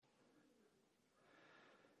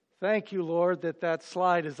Thank you, Lord, that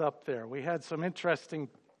slide is up there. We had some interesting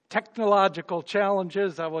technological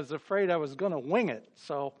challenges. I was afraid I was going to wing it,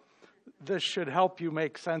 so this should help you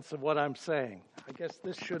make sense of what I'm saying. I guess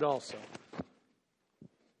this should also.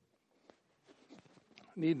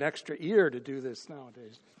 Need an extra ear to do this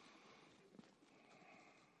nowadays.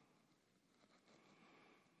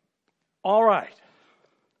 All right.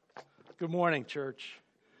 Good morning, church.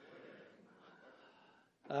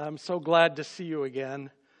 I'm so glad to see you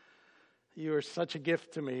again. You are such a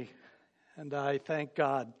gift to me, and I thank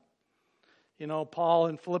God. You know, Paul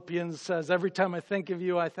in Philippians says, every time I think of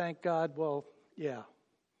you, I thank God. Well, yeah.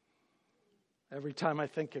 Every time I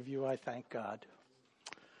think of you, I thank God.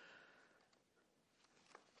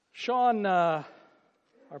 Sean, our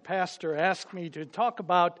pastor, asked me to talk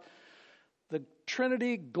about the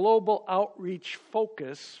Trinity Global Outreach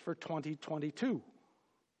focus for 2022,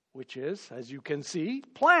 which is, as you can see,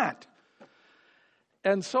 plant.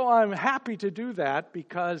 And so I'm happy to do that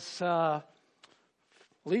because, at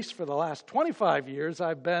least for the last 25 years,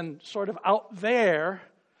 I've been sort of out there,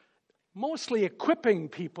 mostly equipping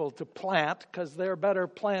people to plant because they're better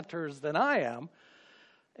planters than I am.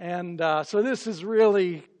 And so this is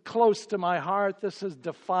really close to my heart. This has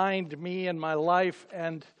defined me and my life,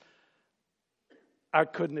 and I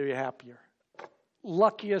couldn't be happier.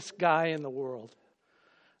 Luckiest guy in the world.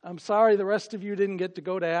 I'm sorry the rest of you didn't get to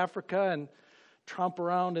go to Africa and tromp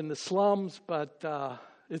around in the slums, but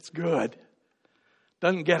it's good.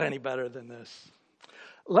 Doesn't get any better than this.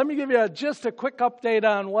 Let me give you just a quick update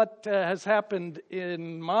on what has happened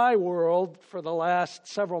in my world for the last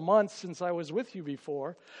several months since I was with you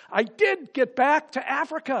before. I did get back to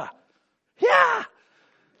Africa. Yeah!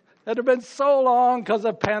 It had been so long because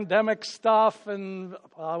of pandemic stuff, and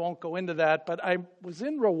I won't go into that, but I was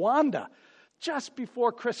in Rwanda just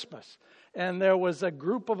before Christmas. And there was a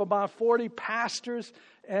group of about 40 pastors,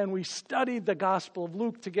 and we studied the Gospel of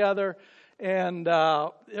Luke together, and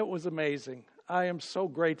it was amazing. I am so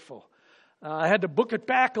grateful. I had to book it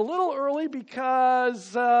back a little early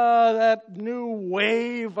because that new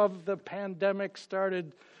wave of the pandemic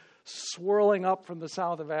started swirling up from the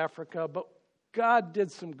south of Africa. But God did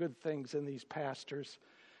some good things in these pastors,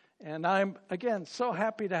 and I'm, again, so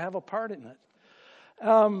happy to have a part in it.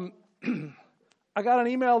 I got an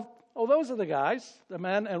email. Oh, those are the guys, the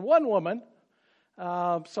men, and one woman.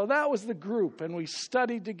 So that was the group, and we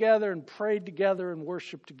studied together and prayed together and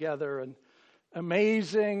worshiped together, and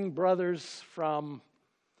amazing brothers from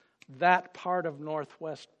that part of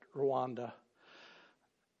northwest Rwanda.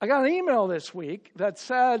 I got an email this week that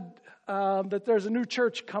said that there's a new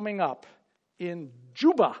church coming up in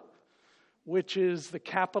Juba, which is the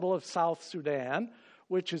capital of South Sudan,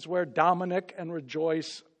 which is where Dominic and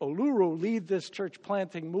Rejoice Oluru lead this church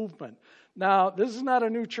planting movement. Now, this is not a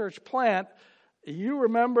new church plant. You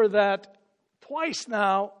remember that twice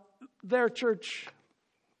now, their church,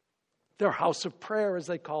 their house of prayer, as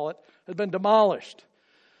they call it, has been demolished.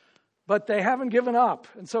 But they haven't given up.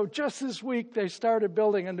 And so just this week, they started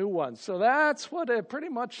building a new one. So that's pretty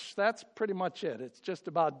much it. It's just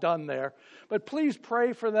about done there. But please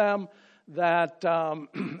pray for them that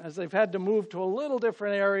as they've had to move to a little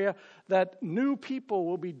different area, that new people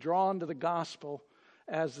will be drawn to the gospel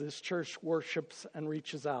as this church worships and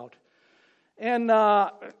reaches out. And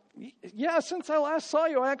since I last saw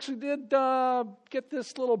you, I actually did get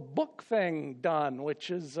this little book thing done, which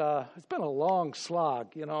is, it's been a long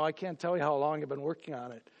slog. You know, I can't tell you how long I've been working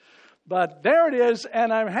on it. But there it is,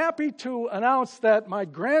 and I'm happy to announce that my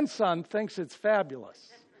grandson thinks it's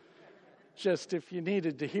fabulous. Just if you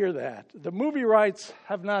needed to hear that. The movie rights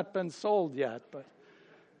have not been sold yet, but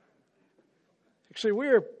actually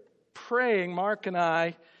we're praying, Mark and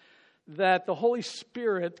I, that the Holy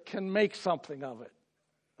Spirit can make something of it.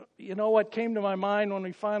 You know what came to my mind when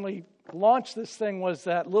we finally launched this thing was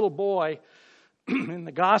that little boy in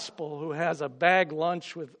the gospel who has a bag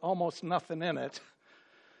lunch with almost nothing in it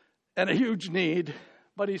and a huge need,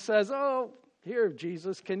 but he says, "Oh, here,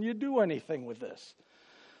 Jesus, can you do anything with this?"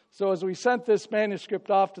 So as we sent this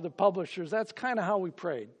manuscript off to the publishers, that's kind of how we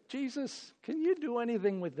prayed. Jesus, can you do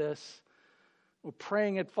anything with this? We're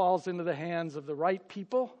praying it falls into the hands of the right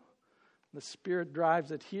people. The Spirit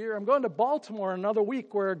drives it here. I'm going to Baltimore another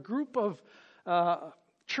week where a group of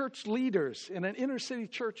church leaders in an inner city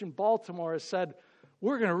church in Baltimore has said,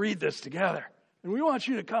 we're going to read this together. And we want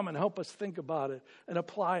you to come and help us think about it and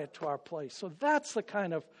apply it to our place. So that's the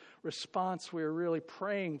kind of response we're really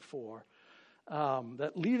praying for.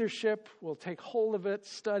 That leadership will take hold of it,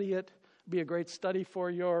 study it. Be a great study for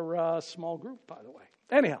your small group, by the way.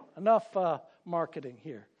 Anyhow, enough marketing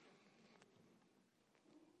here.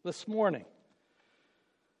 This morning,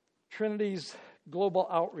 Trinity's global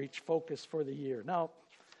outreach focus for the year. Now,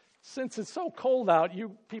 since it's so cold out,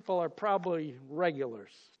 you people are probably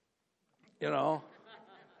regulars, you know.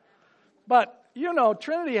 But, you know,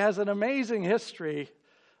 Trinity has an amazing history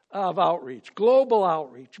of outreach, global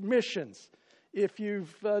outreach, missions. If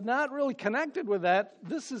you've not really connected with that,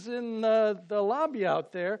 this is in the lobby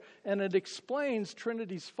out there, and it explains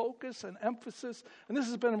Trinity's focus and emphasis. And this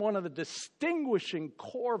has been one of the distinguishing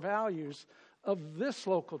core values of this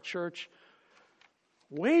local church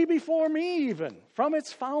way before me even, from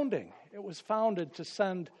its founding. It was founded to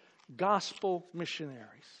send gospel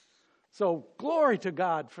missionaries. So glory to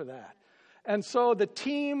God for that. And so the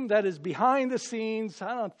team that is behind the scenes,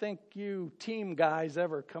 I don't think you team guys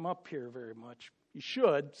ever come up here very much. You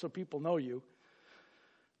should, so people know you.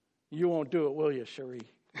 You won't do it, will you, Cherie?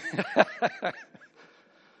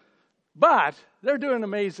 But they're doing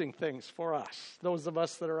amazing things for us, those of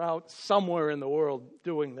us that are out somewhere in the world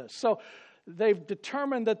doing this. So they've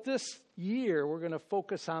determined that this year we're going to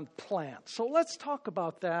focus on plants. So let's talk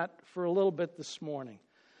about that for a little bit this morning.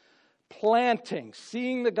 Planting,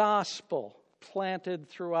 seeing the gospel planted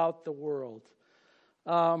throughout the world.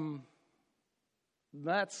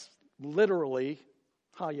 That's literally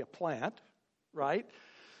how you plant, right?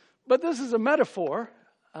 But this is a metaphor.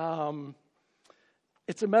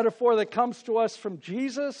 It's a metaphor that comes to us from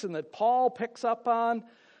Jesus and that Paul picks up on.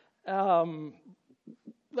 There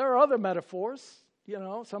are other metaphors, you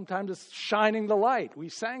know, sometimes it's shining the light. We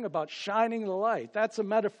sang about shining the light. That's a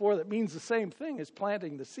metaphor that means the same thing as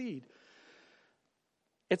planting the seed.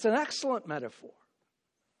 It's an excellent metaphor.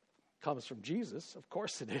 It comes from Jesus, of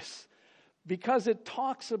course it is, because it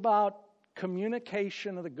talks about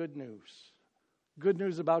communication of the good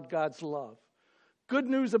news about God's love, good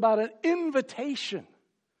news about an invitation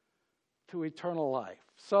to eternal life.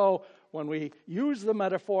 So when we use the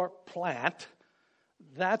metaphor plant,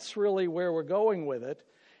 that's really where we're going with it.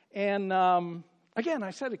 And again,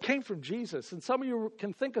 I said it came from Jesus. And some of you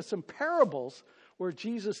can think of some parables where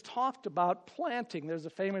Jesus talked about planting. There's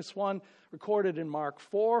a famous one recorded in Mark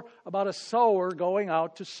 4 about a sower going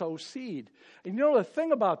out to sow seed. And you know the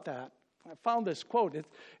thing about that, I found this quote,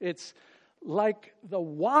 it's like the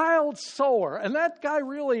wild sower. And that guy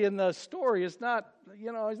really in the story is not,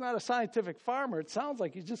 you know, he's not a scientific farmer. It sounds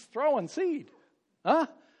like he's just throwing seed. Huh?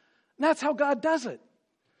 And that's how God does it.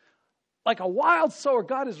 Like a wild sower,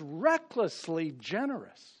 God is recklessly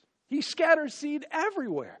generous. He scatters seed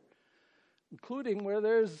everywhere, including where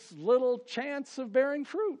there's little chance of bearing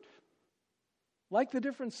fruit. Like the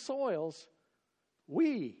different soils,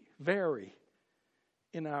 we vary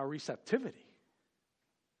in our receptivity.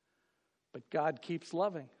 But God keeps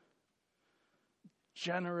loving,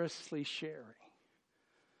 generously sharing.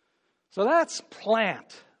 So that's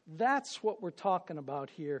plant. That's what we're talking about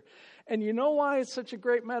here. And you know why it's such a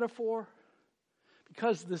great metaphor?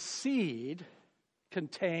 Because the seed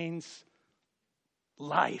contains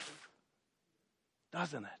life,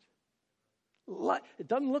 doesn't it? It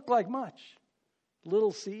doesn't look like much.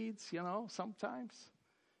 Little seeds, you know, sometimes.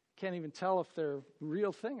 Can't even tell if they're a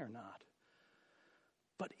real thing or not.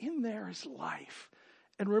 But in there is life.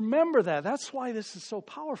 And remember that. That's why this is so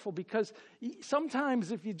powerful, because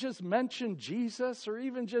sometimes if you just mention Jesus or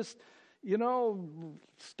even just, you know,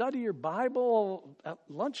 study your Bible at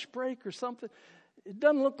lunch break or something, it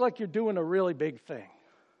doesn't look like you're doing a really big thing.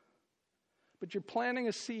 But you're planting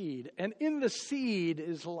a seed, and in the seed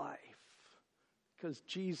is life, because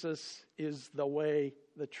Jesus is the way,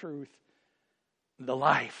 the truth, the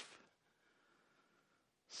life.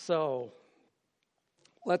 So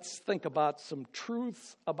let's think about some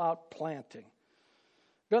truths about planting.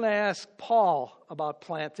 I'm going to ask Paul about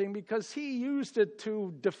planting because he used it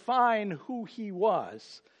to define who he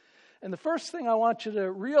was. And the first thing I want you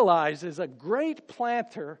to realize is a great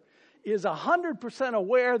planter is 100%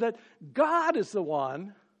 aware that God is the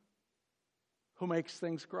one who makes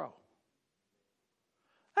things grow.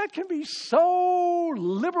 That can be so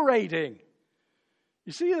liberating.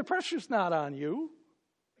 You see, the pressure's not on you.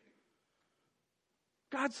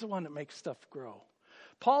 God's the one that makes stuff grow.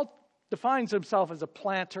 Paul defines himself as a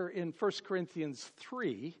planter in 1 Corinthians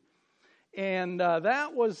 3. And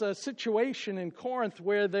that was a situation in Corinth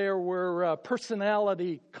where there were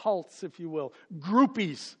personality cults, if you will,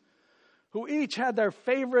 groupies, who each had their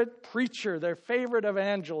favorite preacher, their favorite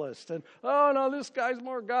evangelist. And, oh, no, this guy's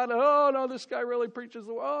more God. Oh, no, this guy really preaches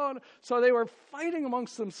the word. Oh, no. So they were fighting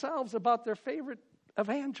amongst themselves about their favorite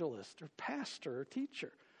evangelist or pastor or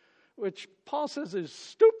teacher, which Paul says is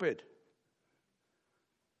stupid.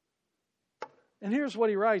 And here's what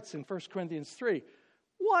he writes in 1 Corinthians 3.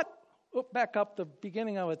 Back up, the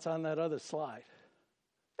beginning of it's on that other slide.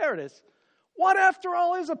 There it is. What, after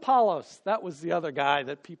all, is Apollos? That was the other guy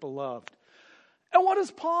that people loved. And what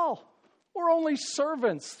is Paul? We're only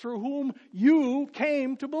servants through whom you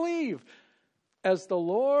came to believe, as the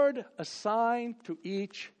Lord assigned to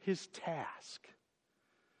each his task.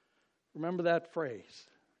 Remember that phrase.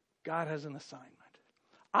 God has an assignment.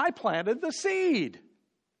 I planted the seed.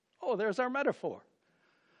 Oh, there's our metaphor.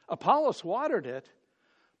 Apollos watered it,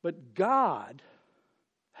 but God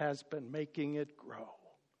has been making it grow.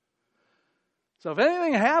 So if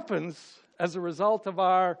anything happens as a result of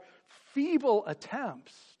our feeble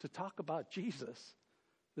attempts to talk about Jesus,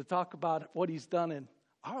 to talk about what he's done in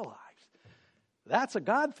our lives, that's a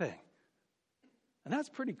God thing. And that's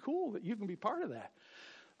pretty cool that you can be part of that.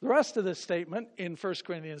 The rest of this statement in 1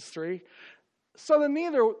 Corinthians 3, so that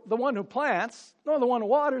neither the one who plants nor the one who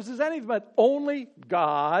waters is anything but only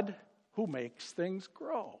God who makes things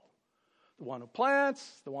grow. The one who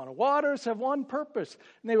plants, the one who waters have one purpose,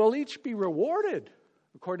 and they will each be rewarded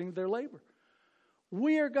according to their labor.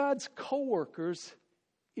 We are God's co-workers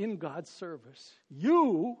in God's service.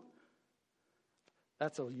 You,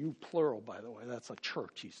 that's a you plural, by the way. That's a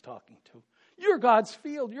church he's talking to. You're God's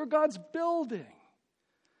field. You're God's building.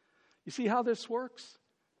 You see how this works?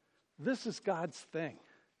 This is God's thing.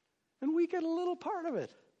 And we get a little part of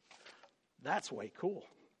it. That's way cool.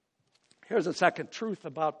 Here's a second truth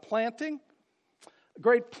about planting. A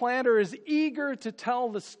great planter is eager to tell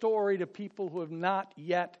the story to people who have not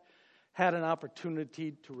yet had an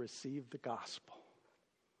opportunity to receive the gospel.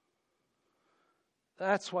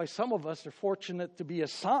 That's why some of us are fortunate to be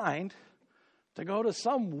assigned to go to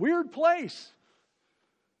some weird place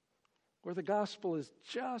where the gospel is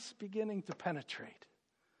just beginning to penetrate.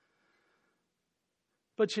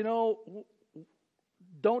 But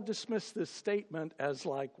don't dismiss this statement as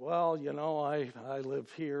like, well, I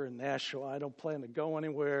live here in Nashua. I don't plan to go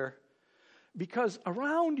anywhere. Because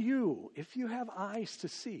around you, if you have eyes to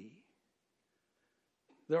see,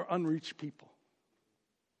 there are unreached people.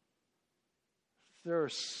 There are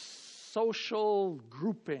social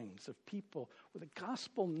groupings of people where the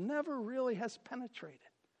gospel never really has penetrated.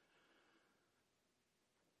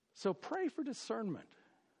 So pray for discernment.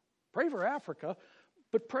 Pray for Africa,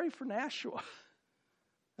 but pray for Nashua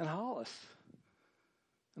and Hollis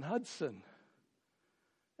and Hudson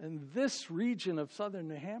and this region of southern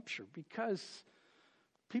New Hampshire, because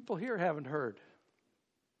people here haven't heard.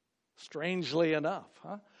 Strangely enough,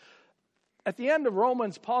 huh? At the end of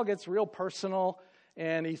Romans, Paul gets real personal,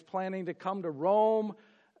 and he's planning to come to Rome,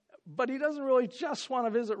 but he doesn't really just want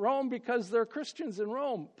to visit Rome because there are Christians in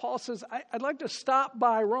Rome. Paul says, I'd like to stop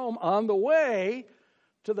by Rome on the way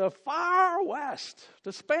to the far west,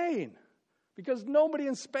 to Spain, because nobody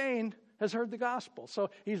in Spain has heard the gospel. So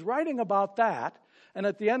he's writing about that, and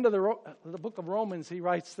at the end of the book of Romans, he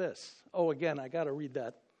writes this. Oh, again, I got to read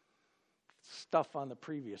that stuff on the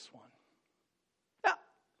previous one. Yeah.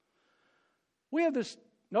 We have this,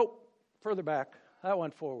 nope, further back. That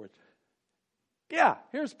went forward. Yeah,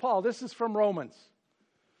 here's Paul. This is from Romans.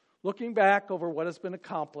 Looking back over what has been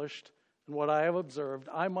accomplished and what I have observed,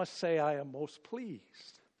 I must say I am most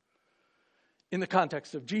pleased in the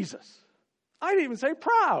context of Jesus. I'd even say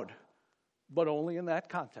proud, but only in that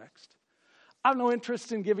context. I have no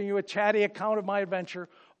interest in giving you a chatty account of my adventure,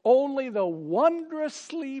 only the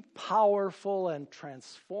wondrously powerful and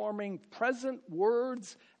transforming present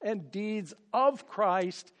words and deeds of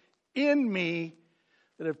Christ in me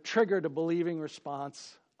that have triggered a believing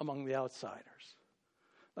response among the outsiders.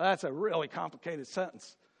 That's a really complicated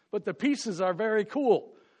sentence, but the pieces are very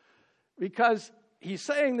cool, because he's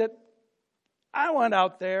saying that I went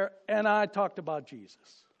out there and I talked about Jesus.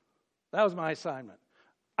 That was my assignment.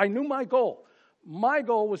 I knew my goal. My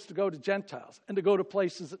goal was to go to Gentiles and to go to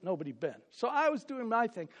places that nobody been. So I was doing my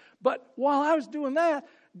thing. But while I was doing that,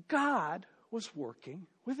 God was working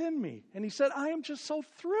within me. And he said, I am just so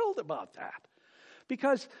thrilled about that.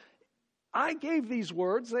 Because I gave these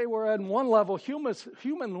words. They were on one level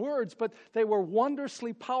human words, but they were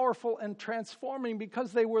wondrously powerful and transforming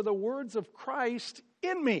because they were the words of Christ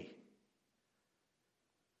in me.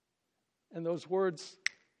 And those words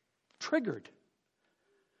triggered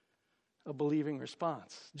a believing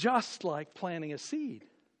response, just like planting a seed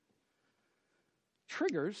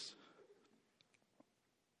triggers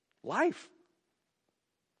life.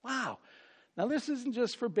 Wow. Now, this isn't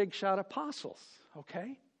just for big shot apostles,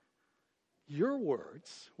 okay? Your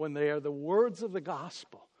words, when they are the words of the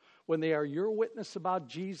gospel, when they are your witness about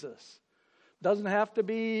Jesus, doesn't have to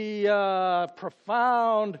be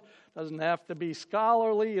profound, doesn't have to be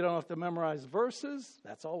scholarly, you don't have to memorize verses.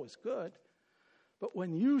 That's always good. But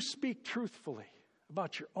when you speak truthfully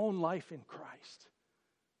about your own life in Christ,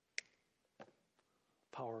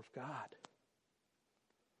 power of God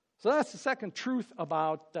So that's the second truth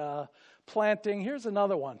about planting. Here's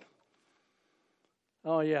another one.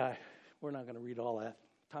 Oh, yeah, we're not going to read all that.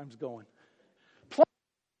 Time's going.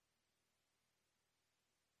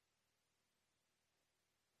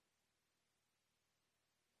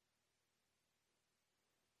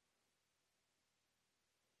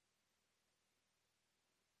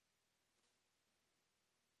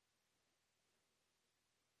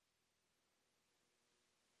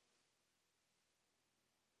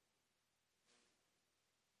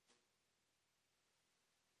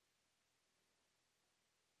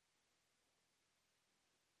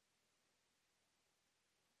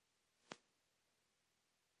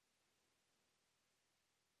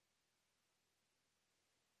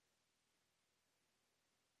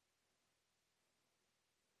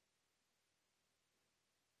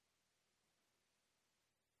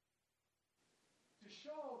 To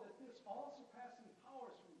show that this all-surpassing power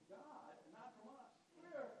is from God and not from us.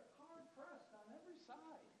 We're hard-pressed on every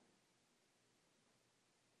side,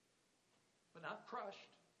 but not crushed.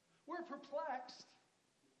 We're perplexed.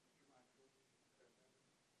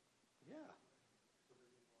 Yeah.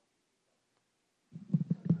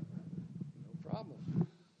 No problem.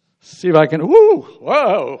 See if I can,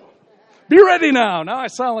 whoa. Be ready now. Now I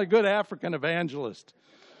sound like a good African evangelist.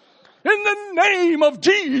 In the name of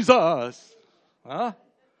Jesus. Huh?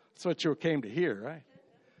 That's what you came to hear, right?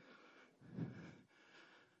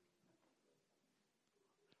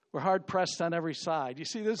 We're hard-pressed on every side. You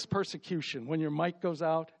see, this is persecution. When your mic goes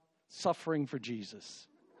out, suffering for Jesus.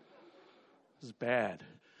 This is bad.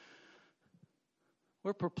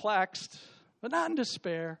 We're perplexed, but not in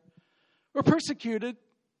despair. We're persecuted,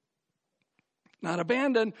 not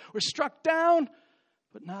abandoned. We're struck down,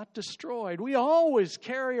 but not destroyed. We always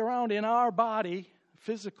carry around in our body,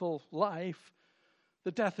 physical life,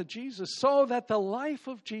 the death of Jesus, so that the life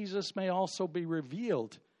of Jesus may also be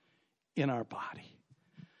revealed in our body.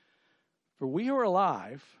 For we who are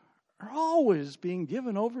alive are always being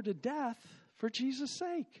given over to death for Jesus'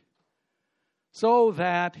 sake, so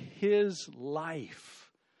that his life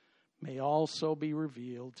may also be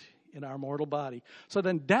revealed in our mortal body. So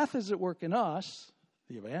then death is at work in us,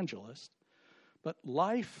 the evangelist, but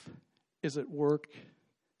life is at work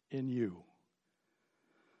in you.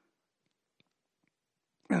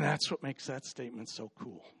 And that's what makes that statement so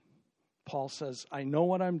cool. Paul says, I know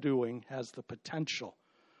what I'm doing has the potential,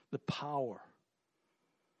 the power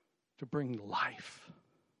to bring life,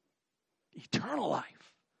 eternal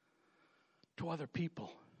life, to other people.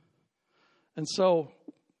 And so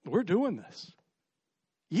we're doing this.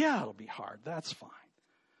 Yeah, it'll be hard. That's fine.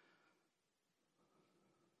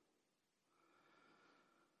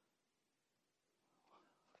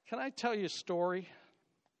 Can I tell you a story?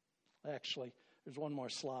 Actually, there's one more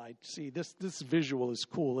slide. See, this visual is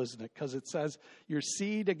cool, isn't it? Because it says your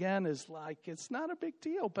seed, again, is like, it's not a big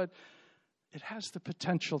deal, but it has the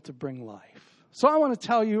potential to bring life. So I want to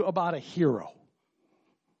tell you about a hero,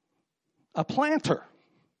 a planter.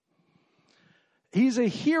 He's a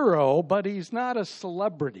hero, but he's not a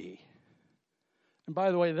celebrity. And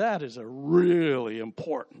by the way, that is a really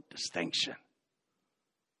important distinction.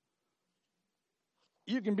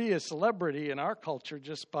 You can be a celebrity in our culture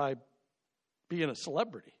just by being a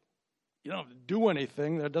celebrity. You don't have to do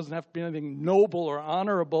anything. There doesn't have to be anything noble or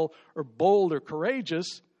honorable or bold or courageous.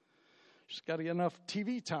 You just got to get enough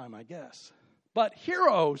TV time, I guess. But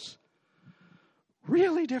heroes,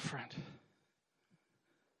 really different.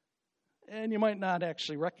 And you might not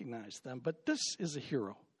actually recognize them, but this is a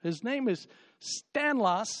hero. His name is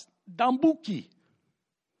Stanislas Dambucki.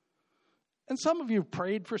 And some of you have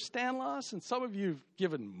prayed for Stanislas, and some of you have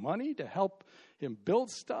given money to help him build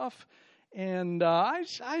stuff. And I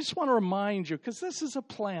just want to remind you, because this is a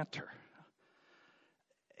planter.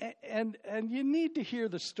 And you need to hear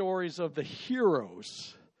the stories of the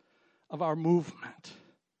heroes of our movement.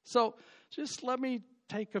 So just let me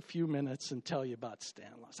take a few minutes and tell you about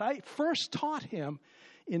Stanislas. I first taught him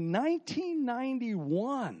in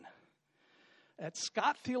 1991 at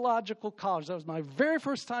Scott Theological College. That was my very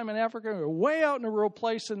first time in Africa. We were way out in a rural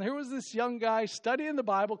place, and there was this young guy studying the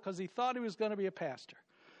Bible because he thought he was going to be a pastor.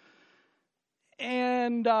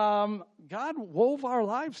 And God wove our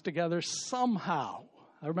lives together somehow.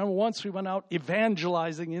 I remember once we went out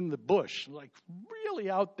evangelizing in the bush, like really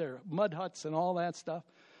out there, mud huts and all that stuff.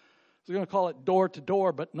 I was going to call it door to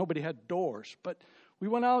door, but nobody had doors. But we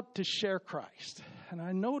went out to share Christ. And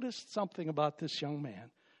I noticed something about this young man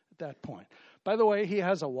at that point. By the way, he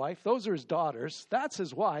has a wife. Those are his daughters. That's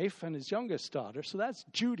his wife and his youngest daughter. So that's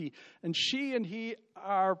Judy. And she and he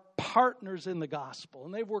are partners in the gospel.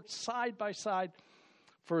 And they've worked side by side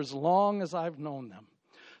for as long as I've known them.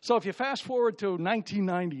 So if you fast forward to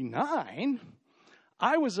 1999,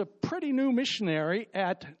 I was a pretty new missionary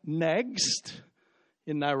at NEXT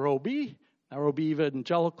in Nairobi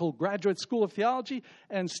Evangelical Graduate School of Theology,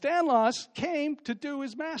 and Stanlos came to do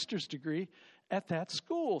his master's degree at that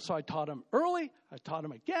school. So I taught him early, I taught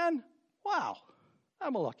him again. Wow,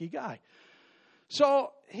 I'm a lucky guy.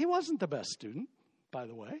 So he wasn't the best student, by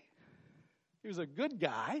the way. He was a good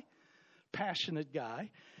guy, passionate guy,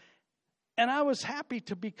 and I was happy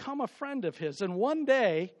to become a friend of his. And one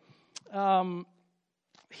day,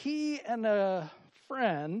 he and a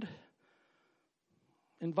friend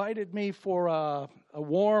invited me for a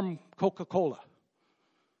warm Coca-Cola.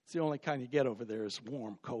 It's the only kind you get over there is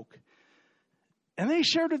warm Coke. And they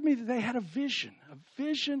shared with me that they had a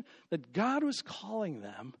vision that God was calling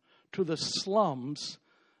them to the slums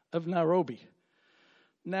of Nairobi.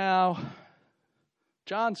 Now,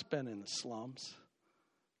 John's been in the slums.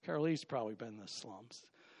 Carolee's probably been in the slums.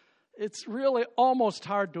 It's really almost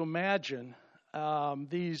hard to imagine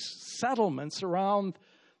these settlements around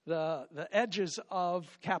the edges of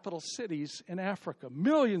capital cities in Africa.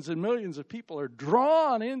 Millions and millions of people are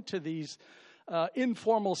drawn into these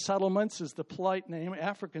informal settlements, is the polite name.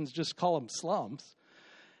 Africans just call them slums.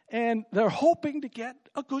 And they're hoping to get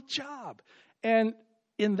a good job. And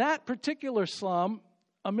in that particular slum,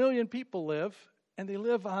 1 million people live, and they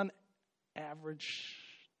live on average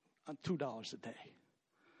on $2 a day.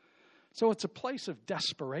 So it's a place of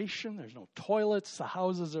desperation. There's no toilets. The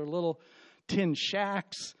houses are little tin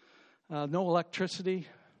shacks, no electricity.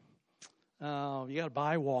 You got to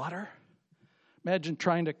buy water. Imagine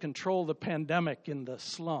trying to control the pandemic in the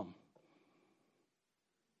slum.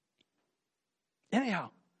 Anyhow,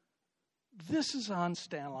 this is on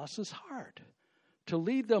Stanlos's heart, to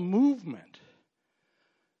lead the movement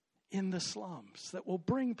in the slums that will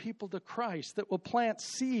bring people to Christ, that will plant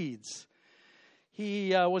seeds.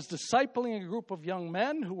 He was discipling a group of young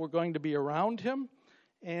men who were going to be around him,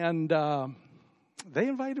 and they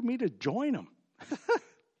invited me to join them.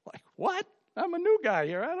 Like, what? I'm a new guy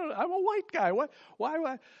here. I'm a white guy.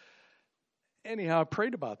 Why? Anyhow, I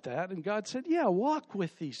prayed about that, and God said, yeah, walk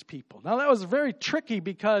with these people. Now, that was very tricky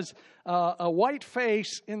because a white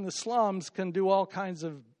face in the slums can do all kinds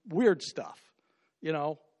of weird stuff. You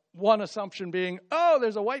know, one assumption being, oh,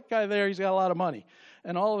 there's a white guy there, he's got a lot of money.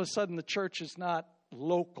 And all of a sudden, the church is not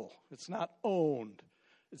local. It's not owned.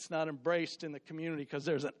 It's not embraced in the community because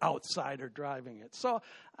there's an outsider driving it. So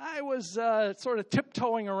I was sort of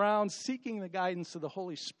tiptoeing around, seeking the guidance of the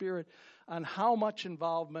Holy Spirit on how much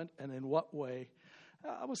involvement and in what way.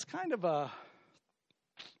 I was kind of I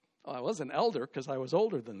was an elder because I was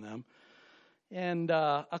older than them, and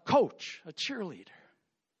a coach, a cheerleader.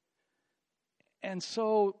 And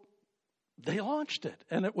so they launched it,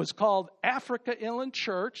 and it was called Africa Inland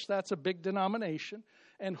Church. That's a big denomination.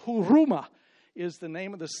 And Huruma is the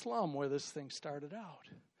name of the slum where this thing started out.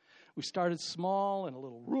 We started small in a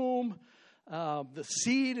little room. The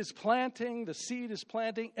seed is planting,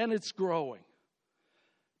 and it's growing.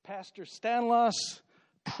 Pastor Stanlos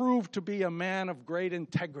proved to be a man of great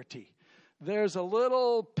integrity. There's a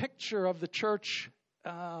little picture of the church,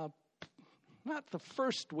 not the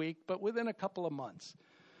first week, but within a couple of months.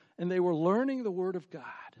 And they were learning the Word of God.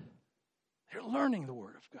 They're learning the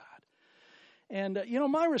Word of God. And,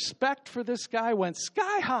 my respect for this guy went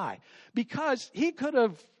sky high because he could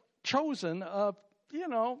have chosen a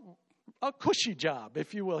cushy job,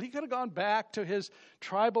 if you will. He could have gone back to his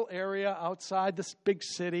tribal area outside this big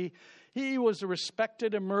city. He was a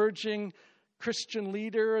respected, emerging Christian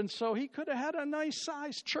leader, and so he could have had a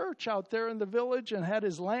nice-sized church out there in the village and had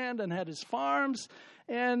his land and had his farms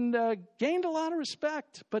and gained a lot of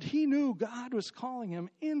respect. But he knew God was calling him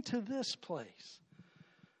into this place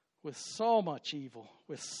with so much evil,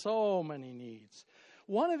 with so many needs.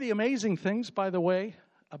 One of the amazing things, by the way,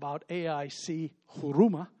 about AIC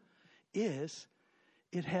Huruma is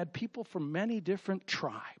it had people from many different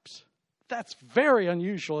tribes. That's very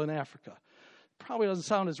unusual in Africa. Probably doesn't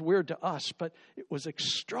sound as weird to us, but it was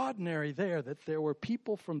extraordinary there that there were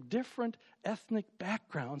people from different ethnic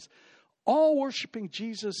backgrounds all worshiping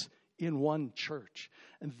Jesus in one church.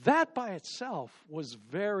 And that by itself was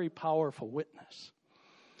very powerful witness.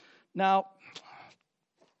 Now,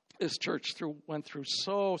 this church went through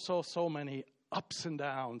so many ups and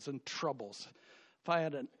downs and troubles. If I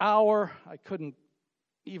had an hour, I couldn't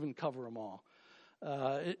even cover them all.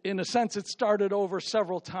 In a sense, it started over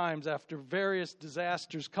several times after various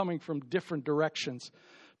disasters coming from different directions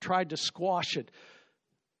tried to squash it.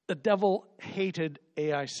 The devil hated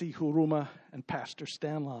AIC Huruma and Pastor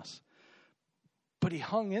Stanlos. But he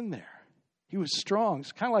hung in there. He was strong.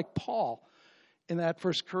 It's kind of like Paul in that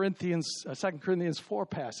 2 Corinthians 4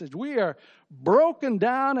 passage. We are broken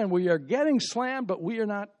down and we are getting slammed, but we are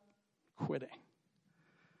not quitting.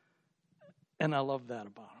 And I love that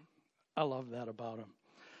about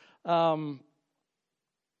him.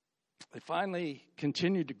 They finally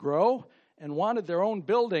continued to grow and wanted their own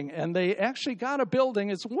building. And they actually got a building.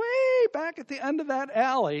 It's way back at the end of that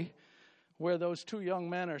alley where those two young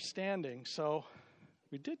men are standing. So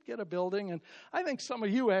we did get a building. And I think some of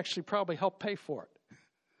you actually probably helped pay for it.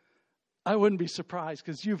 I wouldn't be surprised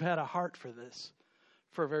because you've had a heart for this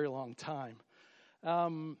for a very long time.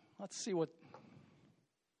 Let's see what...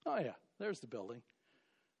 Oh, yeah, there's the building.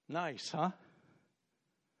 Nice, huh?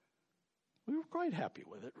 We were quite happy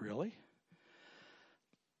with it, really.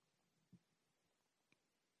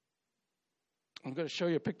 I'm going to show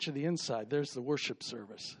you a picture of the inside. There's the worship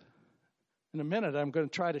service. In a minute, I'm going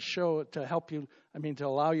to try to show it to help you, to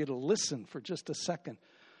allow you to listen for just a second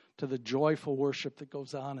to the joyful worship that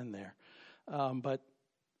goes on in there. But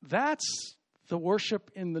that's the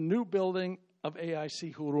worship in the new building of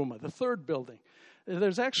AIC Huruma, the third building.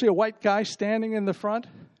 There's actually a white guy standing in the front.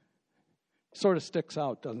 Sort of sticks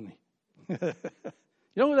out, doesn't he? You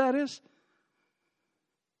know who that is?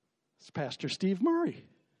 It's Pastor Steve Murray.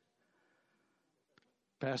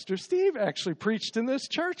 Pastor Steve actually preached in this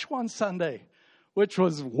church one Sunday, which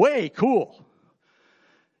was way cool.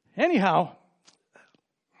 Anyhow,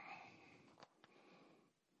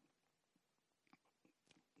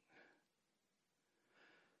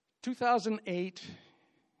 in 2008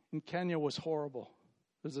 in Kenya was horrible.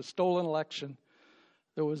 There was a stolen election.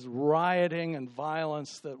 There was rioting and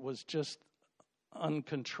violence that was just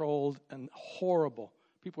uncontrolled and horrible.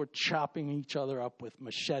 People were chopping each other up with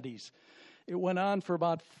machetes. It went on for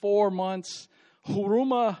about 4 months.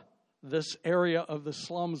 Huruma, this area of the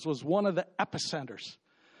slums, was one of the epicenters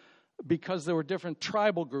because there were different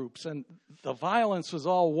tribal groups, and the violence was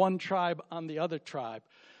all one tribe on the other tribe.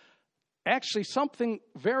 Actually, something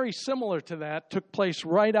very similar to that took place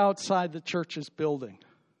right outside the church's building.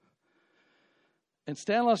 And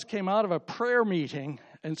Stanislaus came out of a prayer meeting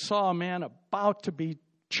and saw a man about to be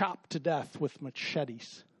chopped to death with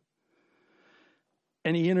machetes.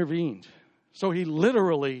 And he intervened. So he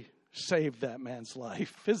literally saved that man's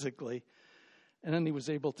life physically. And then he was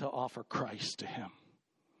able to offer Christ to him.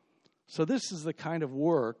 So this is the kind of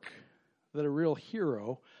work that a real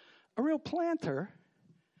hero, a real planter,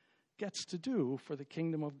 gets to do for the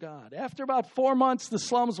kingdom of God. After about 4 months, the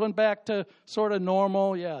slums went back to sort of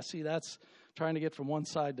normal. Yeah, see, that's trying to get from one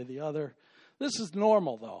side to the other. This is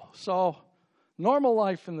normal, though. So, normal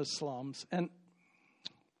life in the slums. And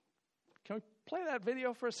can we play that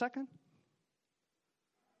video for a second?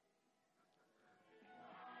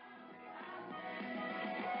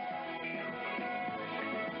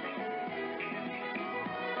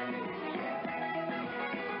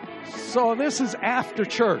 So this is after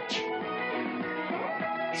church.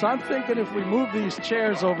 So I'm thinking if we move these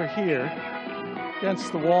chairs over here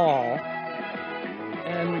against the wall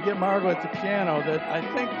and we get Margot at the piano, that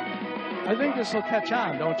I think this will catch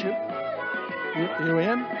on, don't you? You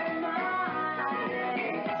in?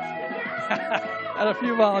 And a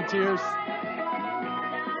few volunteers.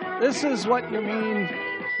 This is what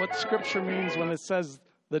Scripture means when it says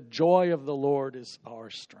the joy of the Lord is our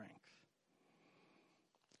strength.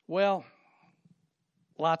 Well,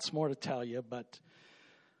 lots more to tell you, but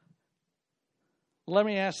let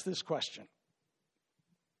me ask this question.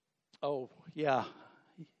 Oh, yeah,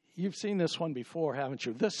 you've seen this one before, haven't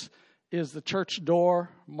you? This is the church door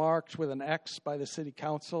marked with an X by the city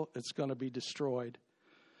council. It's going to be destroyed.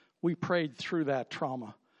 We prayed through that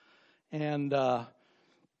trauma. And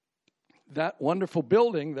that wonderful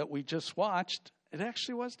building that we just watched, it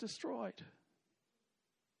actually was destroyed.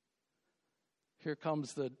 Here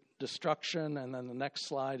comes the destruction, and then the next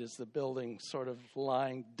slide is the building sort of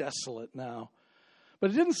lying desolate now. But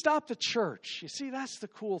it didn't stop the church. You see, that's the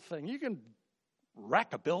cool thing. You can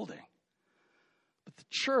wreck a building, but the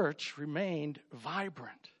church remained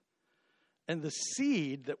vibrant. And the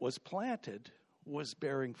seed that was planted was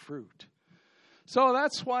bearing fruit. So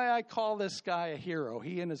that's why I call this guy a hero.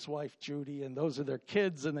 He and his wife, Judy, and those are their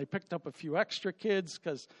kids, and they picked up a few extra kids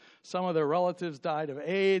because some of their relatives died of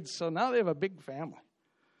AIDS. So now they have a big family,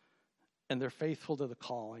 and they're faithful to the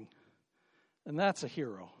calling. And that's a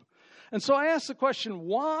hero. And so I asked the question,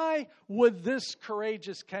 why would this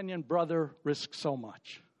courageous Kenyan brother risk so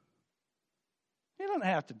much? He doesn't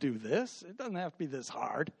have to do this. It doesn't have to be this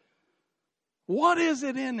hard. What is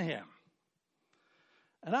it in him?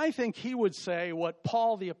 And I think he would say what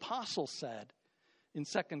Paul the Apostle said in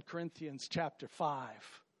 2 Corinthians chapter 5.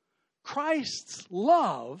 Christ's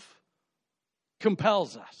love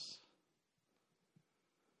compels us.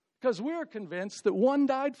 Because we're convinced that one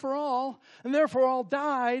died for all, and therefore all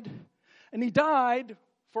died, and he died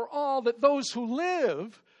for all, that those who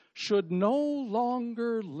live should no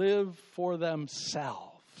longer live for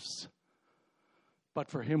themselves, but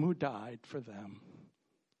for him who died for them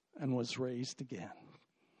and was raised again.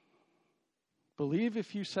 Believe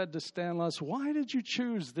if you said to Stanlos, why did you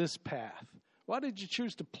choose this path? Why did you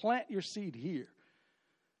choose to plant your seed here?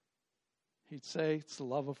 He'd say, it's the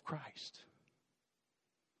love of Christ.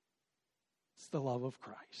 It's the love of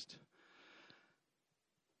Christ.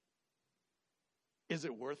 Is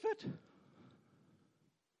it worth it?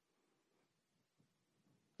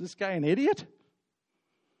 Is this guy an idiot?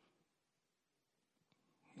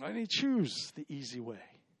 Why did he choose the easy way?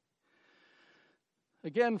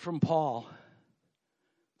 Again from Paul,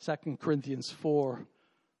 2 Corinthians 4,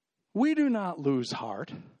 we do not lose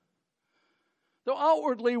heart. Though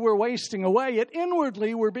outwardly we're wasting away, yet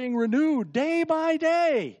inwardly we're being renewed day by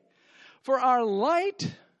day. For our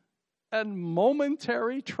light and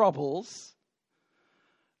momentary troubles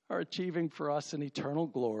are achieving for us an eternal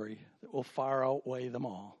glory that will far outweigh them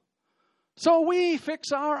all. So we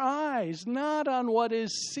fix our eyes not on what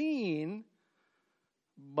is seen,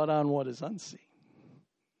 but on what is unseen.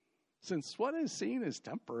 Since what is seen is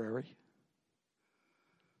temporary,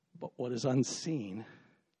 but what is unseen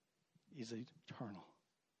is eternal.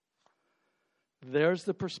 There's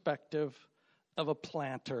the perspective of a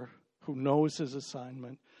planter who knows his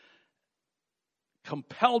assignment,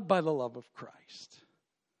 compelled by the love of Christ,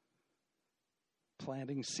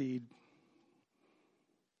 planting seed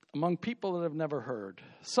among people that have never heard.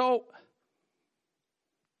 So,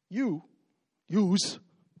 you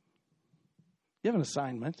have an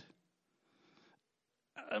assignment.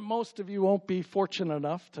 Most of you won't be fortunate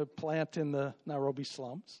enough to plant in the Nairobi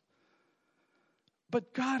slums.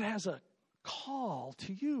 But God has a call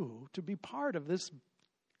to you to be part of this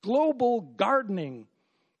global gardening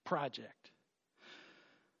project.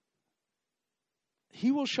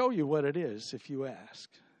 He will show you what it is if you ask.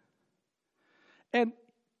 And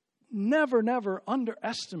never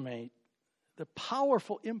underestimate the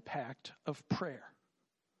powerful impact of prayer.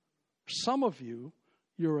 Some of you,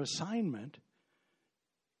 your assignment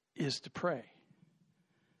is to pray.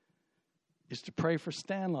 Is to pray for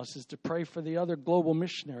Stanlos, is to pray for the other global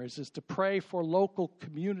missionaries, is to pray for local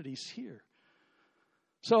communities here.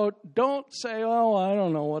 So don't say, oh, I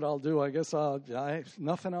don't know what I'll do. I guess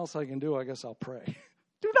nothing else I can do. I guess I'll pray.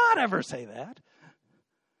 Do not ever say that.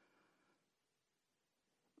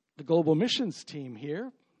 The global missions team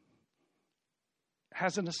here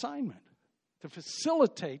has an assignment to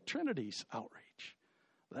facilitate Trinity's outreach.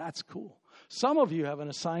 That's cool. Some of you have an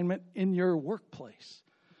assignment in your workplace.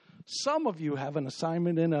 Some of you have an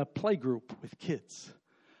assignment in a playgroup with kids.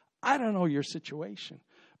 I don't know your situation,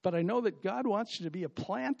 but I know that God wants you to be a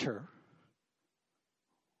planter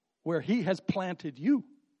where he has planted you.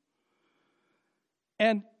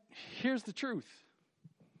 And here's the truth.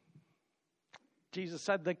 Jesus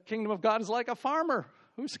said the kingdom of God is like a farmer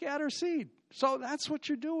who scatters seed. So that's what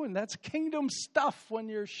you're doing. That's kingdom stuff when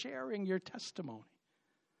you're sharing your testimony.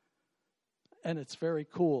 And it's very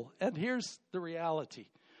cool. And here's the reality.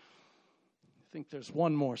 I think there's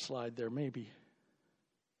one more slide there, maybe.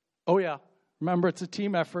 Oh, yeah. Remember, it's a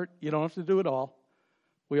team effort. You don't have to do it all.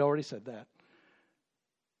 We already said that.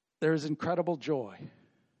 There is incredible joy.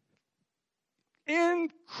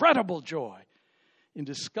 Incredible joy in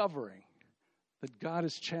discovering that God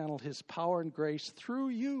has channeled his power and grace through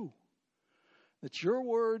you. That your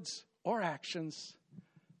words or actions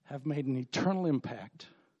have made an eternal impact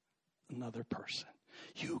on another person.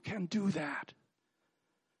 You can do that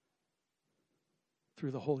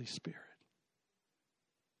through the Holy Spirit.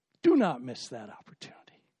 Do not miss that opportunity.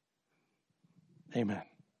 Amen.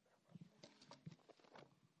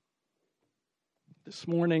 This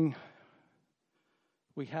morning,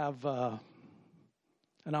 we have an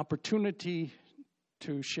opportunity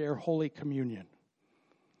to share Holy Communion.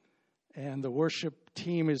 And the worship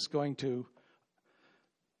team is going to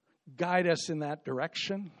guide us in that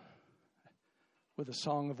direction with a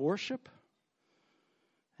song of worship.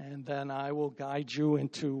 And then I will guide you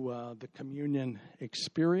into the communion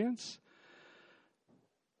experience.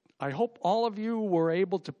 I hope all of you were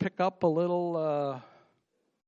able to pick up a little